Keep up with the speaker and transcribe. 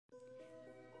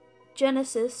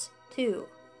Genesis 2.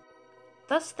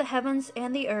 Thus the heavens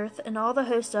and the earth and all the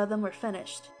host of them were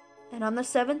finished. And on the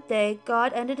seventh day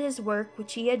God ended his work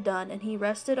which he had done, and he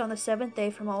rested on the seventh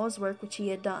day from all his work which he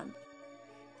had done.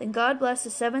 Then God blessed the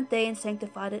seventh day and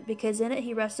sanctified it, because in it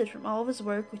he rested from all of his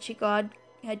work which God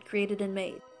had created and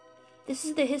made. This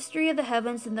is the history of the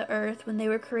heavens and the earth when they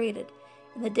were created.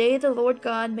 In the day the Lord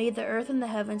God made the earth and the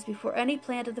heavens, before any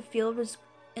plant of the field was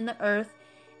in the earth,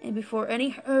 and before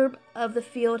any herb of the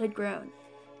field had grown.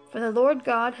 For the Lord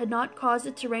God had not caused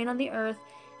it to rain on the earth,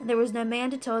 and there was no man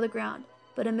to till the ground.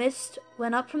 But a mist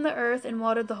went up from the earth and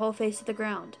watered the whole face of the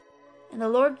ground. And the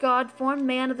Lord God formed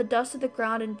man of the dust of the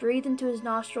ground, and breathed into his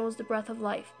nostrils the breath of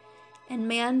life, and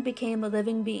man became a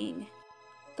living being.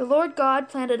 The Lord God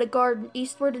planted a garden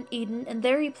eastward in Eden, and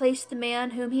there he placed the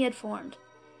man whom he had formed.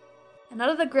 And out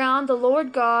of the ground the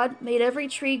Lord God made every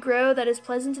tree grow that is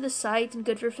pleasant to the sight and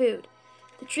good for food.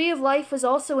 The tree of life was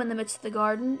also in the midst of the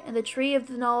garden, and the tree of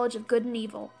the knowledge of good and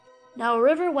evil. Now a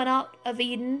river went out of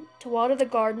Eden to water the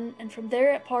garden, and from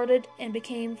there it parted and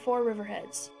became 4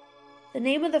 riverheads. The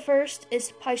name of the first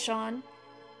is Pishon.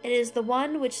 It is the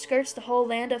one which skirts the whole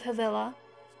land of Havilah,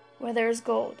 where there is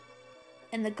gold,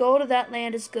 and the gold of that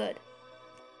land is good.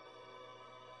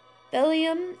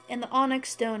 Bdellium and the onyx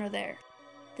stone are there.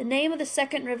 The name of the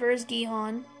second river is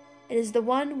Gihon. It is the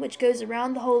one which goes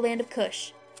around the whole land of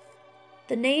Cush.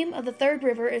 The name of the third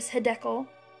river is Hiddekel.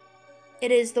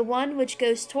 It is the one which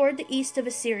goes toward the east of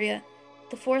Assyria.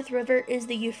 The fourth river is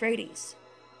the Euphrates.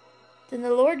 Then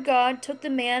the Lord God took the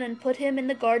man and put him in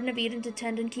the garden of Eden to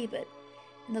tend and keep it.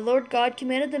 And the Lord God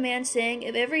commanded the man, saying,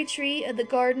 Of every tree of the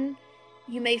garden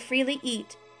you may freely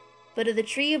eat, but of the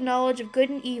tree of knowledge of good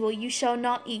and evil you shall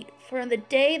not eat, for in the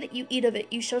day that you eat of it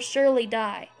you shall surely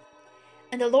die.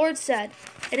 And the Lord said,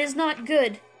 It is not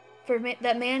good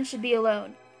that man should be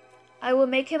alone. I will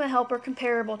make him a helper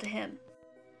comparable to him.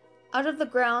 Out of the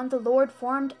ground the Lord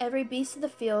formed every beast of the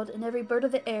field and every bird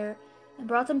of the air, and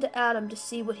brought them to Adam to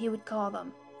see what he would call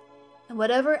them. And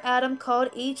whatever Adam called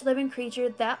each living creature,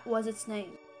 that was its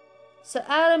name. So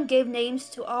Adam gave names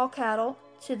to all cattle,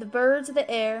 to the birds of the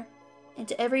air, and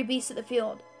to every beast of the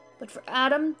field. But for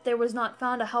Adam there was not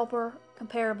found a helper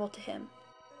comparable to him.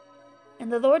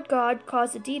 And the Lord God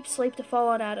caused a deep sleep to fall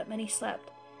on Adam, and he slept.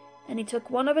 And he took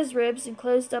one of his ribs and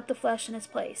closed up the flesh in its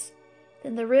place.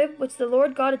 Then the rib which the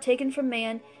Lord God had taken from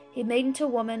man he made into a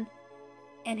woman,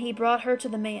 and he brought her to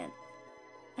the man.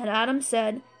 And Adam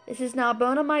said, This is now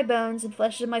bone of my bones and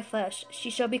flesh of my flesh. She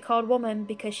shall be called woman,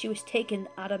 because she was taken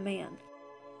out of man.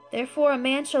 Therefore a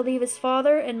man shall leave his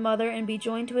father and mother and be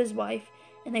joined to his wife,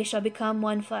 and they shall become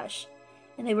one flesh.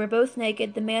 And they were both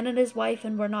naked, the man and his wife,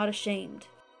 and were not ashamed.